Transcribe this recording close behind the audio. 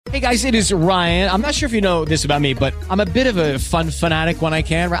Hey guys, it is Ryan. I'm not sure if you know this about me, but I'm a bit of a fun fanatic when I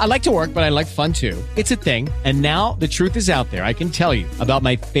can. I like to work, but I like fun too. It's a thing. And now the truth is out there. I can tell you about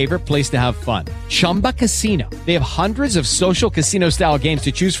my favorite place to have fun. Chumba Casino. They have hundreds of social casino style games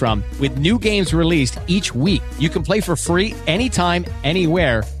to choose from with new games released each week. You can play for free anytime,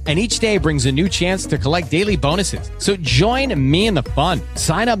 anywhere. And each day brings a new chance to collect daily bonuses. So join me in the fun.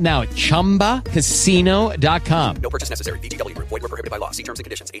 Sign up now at ChumbaCasino.com. No purchase necessary. VGW. Void where prohibited by law. See terms and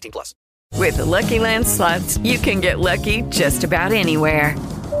conditions. 18 plus. With the Lucky Land Slots, you can get lucky just about anywhere.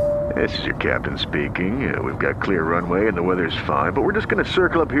 This is your captain speaking. We've got clear runway and the weather's fine, but we're just going to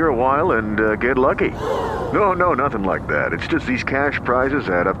circle up here a while and get lucky. No, nothing like that. It's just these cash prizes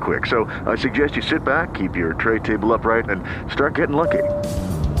add up quick. So I suggest you sit back, keep your tray table upright, and start getting lucky.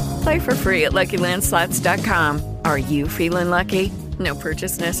 Play for free at LuckyLandSlots.com. Are you feeling lucky? No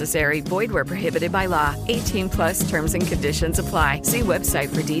purchase necessary. Void where prohibited by law. 18 plus terms and conditions apply. See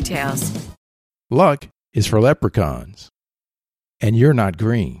website for details. Luck is for leprechauns, and you're not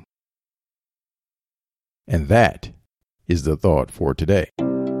green. And that is the thought for today.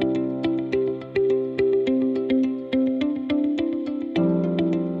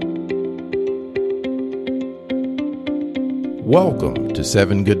 Welcome to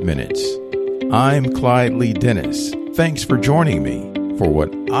 7 Good Minutes. I'm Clyde Lee Dennis. Thanks for joining me for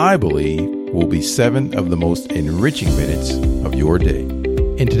what I believe will be 7 of the most enriching minutes of your day.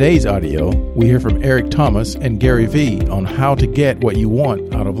 In today's audio, we hear from Eric Thomas and Gary Vee on how to get what you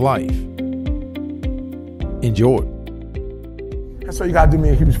want out of life. Enjoy. And so you got to do me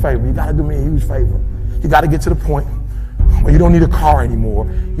a huge favor. You got to get to the point where you don't need a car anymore.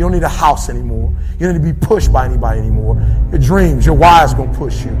 You don't need a house anymore. You don't need to be pushed by anybody anymore. Your dreams, your wife's going to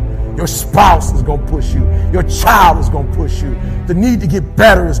push you. Your spouse is going to push you. Your child is going to push you. The need to get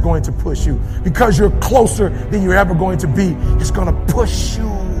better is going to push you. Because you're closer than you're ever going to be, it's going to push you.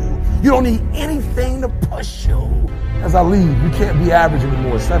 You don't need anything to push you. As I leave, you can't be average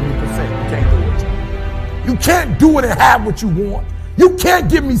anymore. 70%. You can't do it. You can't do it and have what you want. You can't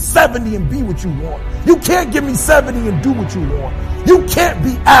give me 70 and be what you want. You can't give me 70 and do what you want. You can't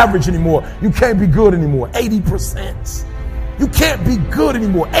be average anymore. You can't be good anymore. 80%. You can't be good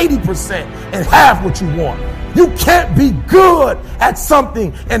anymore. 80% and have what you want. You can't be good at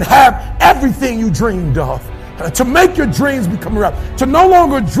something and have everything you dreamed of. To make your dreams become reality. To no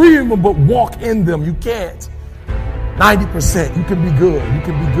longer dream them but walk in them. You can't. 90%. You can be good. You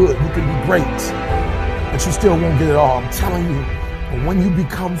can be good. You can be great. But you still won't get it all. I'm telling you. But when you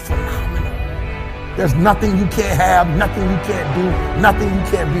become phenomenal, there's nothing you can't have, nothing you can't do, nothing you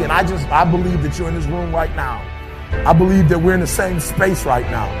can't be. And I believe that you're in this room right now. I believe that we're in the same space right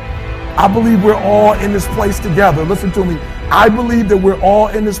now. I believe we're all in this place together. Listen to me. I believe that we're all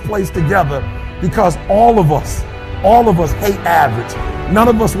in this place together because all of us hate average. None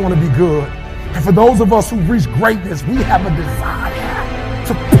of us want to be good. And for those of us who reach greatness, we have a desire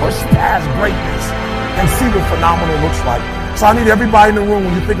to push past greatness and see what phenomenal looks like. So I need everybody in the room,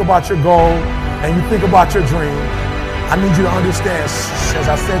 when you think about your goal and you think about your dream, I need you to understand, as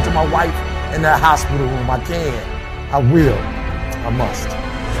I said to my wife in that hospital room, I can, I will, I must.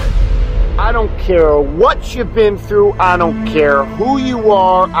 I don't care what you've been through. I don't care who you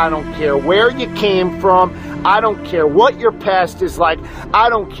are. I don't care where you came from. I don't care what your past is like. I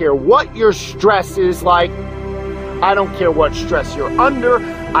don't care what your stress is like. I don't care what stress you're under.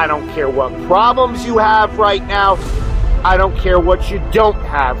 I don't care what problems you have right now. I don't care what you don't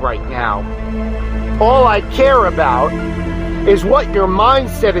have right now. All I care about is what your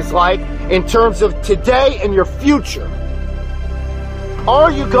mindset is like in terms of today and your future.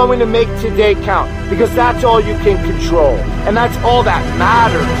 Are you going to make today count? Because that's all you can control. And that's all that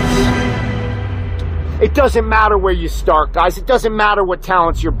matters. It doesn't matter where you start, guys. It doesn't matter what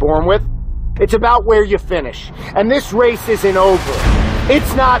talents you're born with. It's about where you finish. And this race isn't over.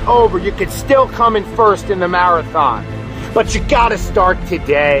 It's not over. You could still come in first in the marathon. But you gotta start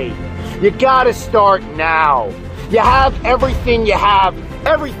today. You gotta start now. You have everything you have.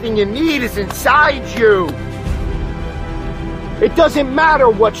 Everything you need is inside you. It doesn't matter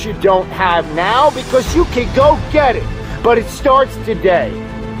what you don't have now because you can go get it. But it starts today.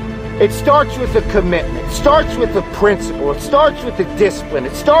 It starts with a commitment. It starts with a principle. It starts with a discipline.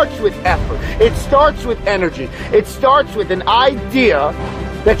 It starts with effort. It starts with energy. It starts with an idea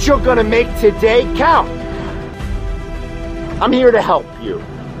that you're going to make today count. I'm here to help you.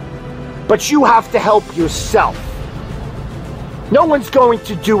 But you have to help yourself. No one's going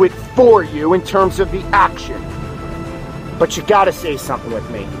to do it for you in terms of the action. But you got to say something with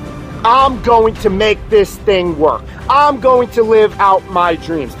me. I'm going to make this thing work. I'm going to live out my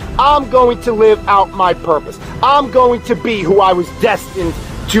dreams. I'm going to live out my purpose. I'm going to be who I was destined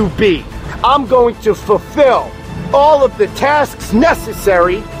to be. I'm going to fulfill all of the tasks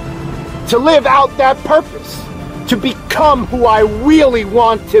necessary to live out that purpose, to become who I really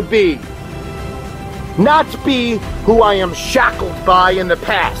want to be. Not be who I am shackled by in the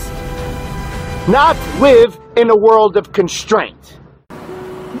past. Not live in a world of constraint.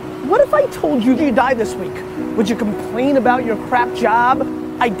 What if I told you you die this week? Would you complain about your crap job?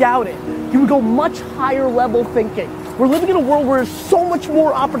 I doubt it. You would go much higher level thinking. We're living in a world where there's so much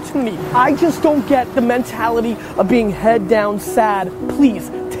more opportunity. I just don't get the mentality of being head down sad.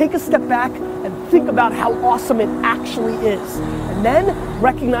 Please, take a step back and think about how awesome it actually is. And then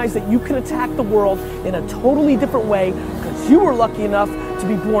recognize that you can attack the world in a totally different way because you were lucky enough to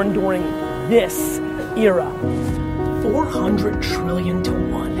be born during this era. 400 trillion to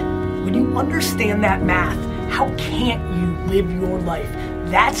 1. When you understand that math, how can't you live your life?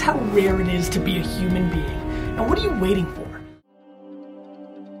 That's how rare it is to be a human being. And what are you waiting for?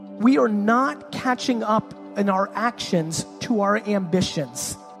 We are not catching up in our actions to our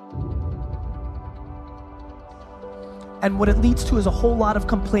ambitions. And what it leads to is a whole lot of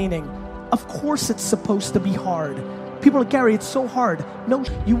complaining. Of course it's supposed to be hard. People are like, Gary, it's so hard. No,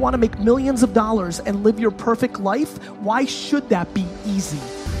 you want to make millions of dollars and live your perfect life? Why should that be easy?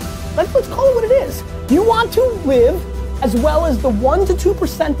 Let's call it what it is. You want to live as well as the 1 to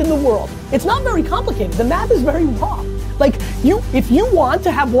 2% in the world. It's not very complicated. The math is very raw. Like, if you want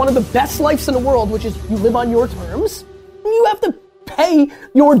to have one of the best lives in the world, which is you live on your terms, you have to pay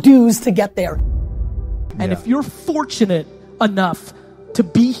your dues to get there. And if you're fortunate enough to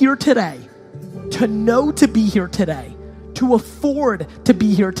be here today, to know to be here today, to afford to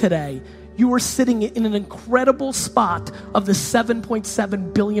be here today, you are sitting in an incredible spot of the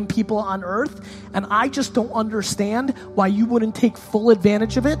 7.7 billion people on Earth, and I just don't understand why you wouldn't take full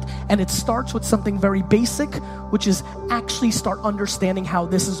advantage of it. And it starts with something very basic, which is actually start understanding how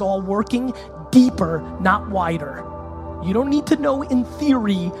this is all working deeper, not wider. You don't need to know in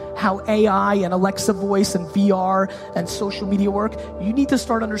theory how AI and Alexa voice and VR and social media work. You need to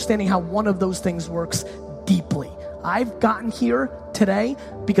start understanding how one of those things works deeply. I've gotten here today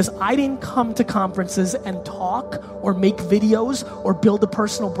because I didn't come to conferences and talk or make videos or build a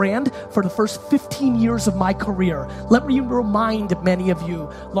personal brand for the first 15 years of my career. Let me remind many of you,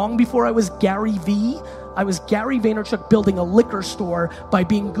 long before I was Gary V, I was Gary Vaynerchuk building a liquor store by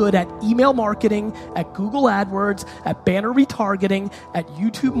being good at email marketing, at Google AdWords, at banner retargeting, at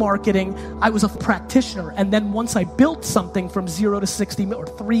YouTube marketing. I was a practitioner. And then once I built something from 0 to 60 or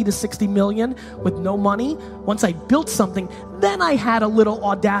 3 to 60 million with no money, once I built something, then I had a little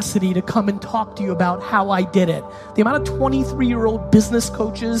audacity to come and talk to you about how I did it. The amount of 23-year-old business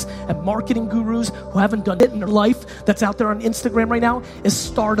coaches and marketing gurus who haven't done it in their life that's out there on Instagram right now is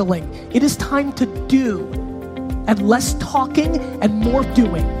startling. It is time to do, and less talking and more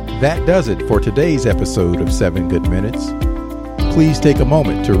doing. That does it for today's episode of 7 Good Minutes. Please take a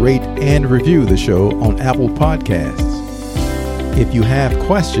moment to rate and review the show on Apple Podcasts. If you have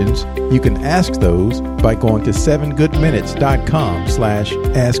questions, you can ask those by going to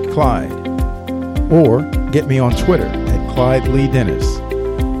 7goodminutes.com/AskClyde or get me on Twitter at Clyde Lee Dennis.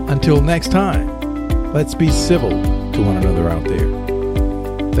 Until next time, let's be civil to one another out there.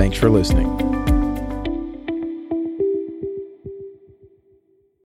 Thanks for listening.